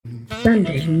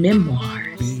Sunday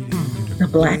Memoirs. The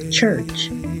Black Church.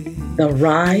 The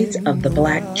Rise of the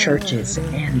Black Churches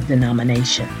and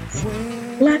Denominations.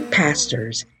 Black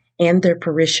pastors and their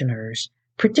parishioners,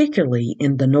 particularly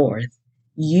in the North,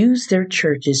 used their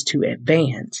churches to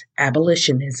advance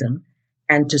abolitionism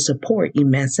and to support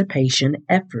emancipation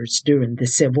efforts during the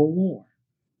Civil War.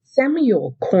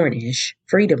 Samuel Cornish,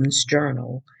 Freedom's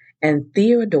Journal, and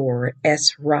Theodore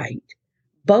S. Wright,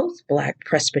 both Black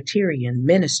Presbyterian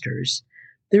ministers,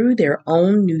 through their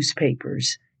own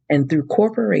newspapers and through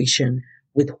cooperation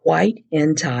with white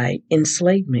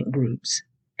anti-enslavement groups,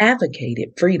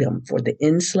 advocated freedom for the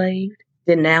enslaved,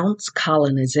 denounced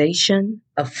colonization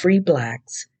of free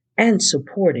Blacks, and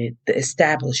supported the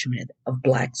establishment of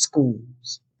Black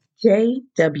schools.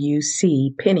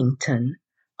 J.W.C. Pennington,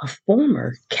 a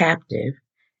former captive,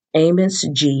 Amos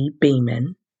G.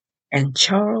 Beeman, and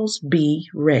Charles B.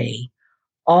 Ray,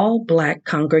 all Black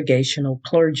congregational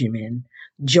clergymen,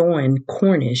 joined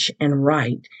Cornish and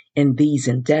Wright in these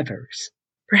endeavors.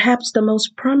 Perhaps the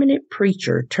most prominent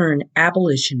preacher turned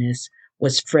abolitionist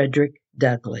was Frederick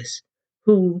Douglass,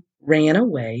 who ran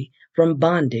away from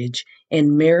bondage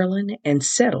in Maryland and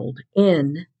settled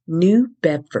in New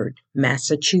Bedford,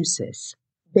 Massachusetts.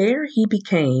 There he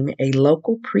became a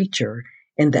local preacher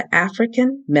in the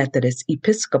African Methodist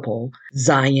Episcopal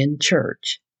Zion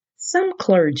Church. Some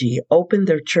clergy opened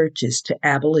their churches to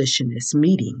abolitionist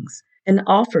meetings and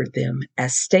offered them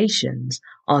as stations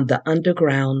on the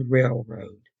Underground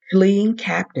Railroad. Fleeing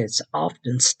captives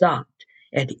often stopped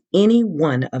at any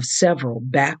one of several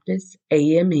Baptist,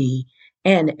 AME,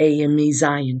 and AME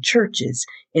Zion churches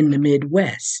in the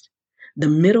Midwest, the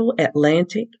Middle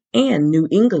Atlantic, and New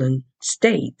England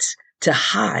states to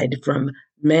hide from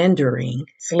mandarin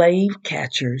slave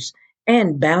catchers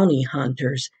and bounty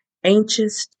hunters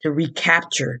anxious to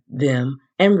recapture them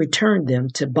and return them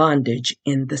to bondage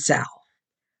in the South.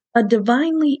 A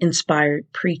divinely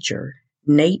inspired preacher,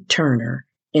 Nate Turner,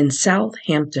 in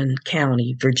Southampton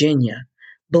County, Virginia,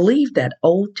 believed that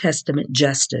Old Testament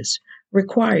justice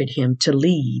required him to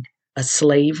lead a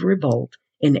slave revolt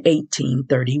in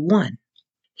 1831.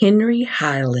 Henry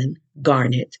Highland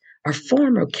Garnet, a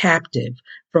former captive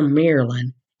from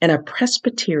Maryland and a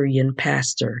Presbyterian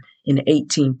pastor in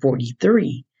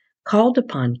 1843, called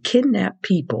upon kidnapped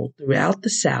people throughout the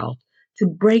South to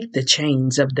break the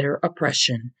chains of their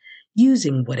oppression,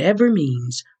 using whatever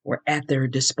means were at their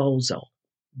disposal.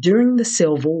 During the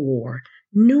Civil War,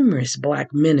 numerous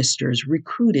Black ministers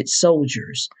recruited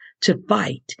soldiers to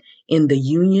fight in the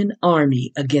Union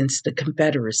Army against the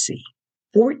Confederacy.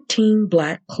 14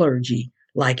 Black clergy,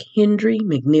 like Henry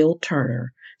McNeil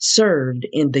Turner, served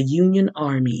in the Union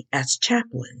Army as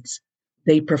chaplains.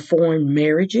 They performed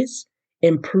marriages,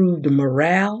 improved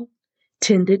morale,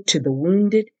 tended to the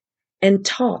wounded, and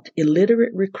taught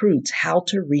illiterate recruits how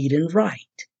to read and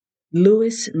write.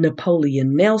 Louis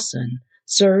Napoleon Nelson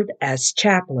served as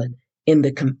chaplain in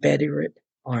the Confederate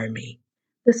Army.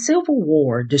 The Civil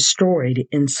War destroyed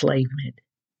enslavement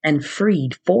and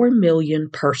freed 4 million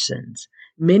persons,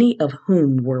 many of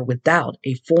whom were without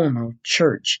a formal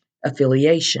church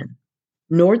affiliation.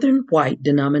 Northern white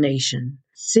denominations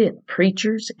sent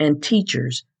preachers and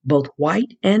teachers, both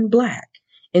white and Black,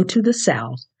 into the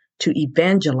South to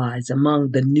evangelize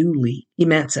among the newly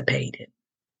emancipated.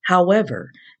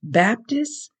 However,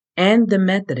 Baptists and the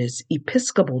Methodist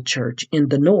Episcopal Church in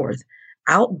the North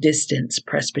outdistanced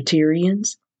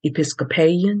Presbyterians,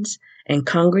 Episcopalians, and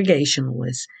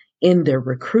Congregationalists in their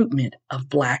recruitment of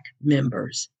Black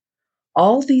members.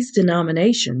 All these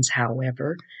denominations,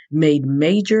 however, made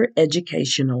major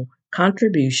educational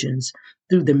contributions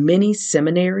through the many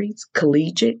seminaries,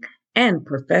 collegiate, and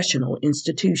professional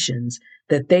institutions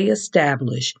that they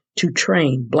established to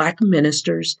train Black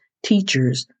ministers,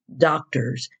 teachers,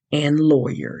 doctors, and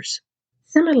lawyers.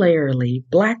 Similarly,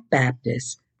 Black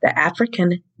Baptists, the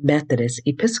African Methodist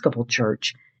Episcopal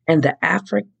Church, and the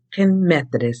African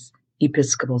Methodist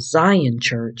Episcopal Zion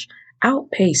Church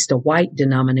outpaced the white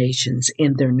denominations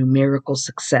in their numerical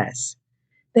success.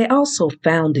 They also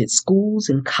founded schools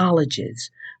and colleges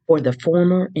for the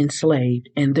former enslaved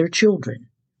and their children.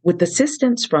 With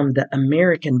assistance from the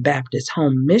American Baptist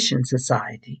Home Mission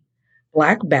Society,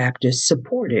 Black Baptists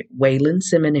supported Wayland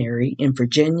Seminary in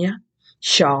Virginia,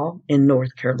 Shaw in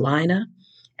North Carolina,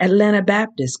 Atlanta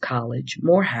Baptist College,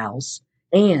 Morehouse,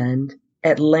 and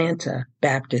Atlanta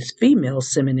Baptist Female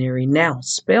Seminary, now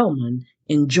Spelman,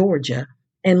 in Georgia,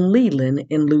 and Leland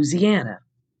in Louisiana.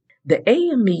 The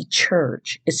AME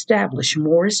Church established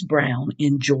Morris Brown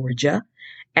in Georgia,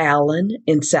 Allen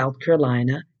in South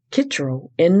Carolina,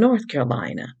 Kittrell in North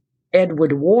Carolina,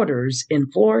 Edward Waters in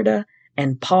Florida,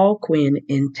 and Paul Quinn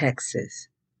in Texas.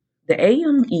 The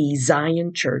AME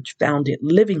Zion Church founded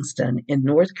Livingston in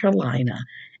North Carolina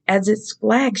as its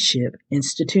flagship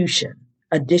institution.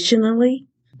 Additionally,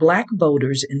 Black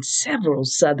voters in several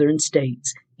southern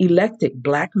states elected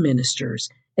Black ministers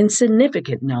in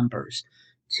significant numbers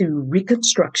to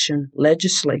Reconstruction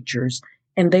legislatures,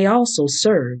 and they also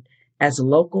served as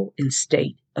local and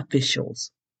state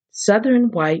officials. Southern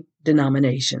white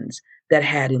denominations that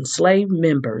had enslaved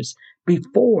members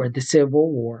before the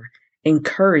Civil War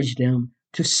encouraged them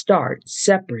to start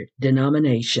separate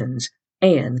denominations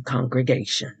and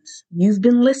congregations. You've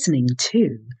been listening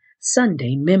to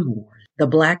Sunday Memoirs, The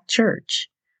Black Church,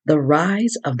 The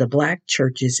Rise of the Black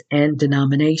Churches and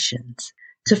Denominations.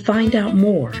 To find out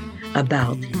more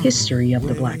about history of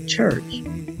the Black Church,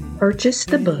 purchase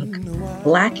the book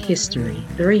Black History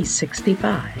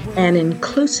 365, an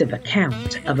inclusive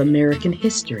account of American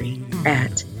history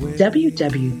at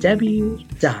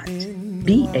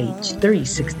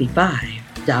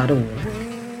www.bh365.org.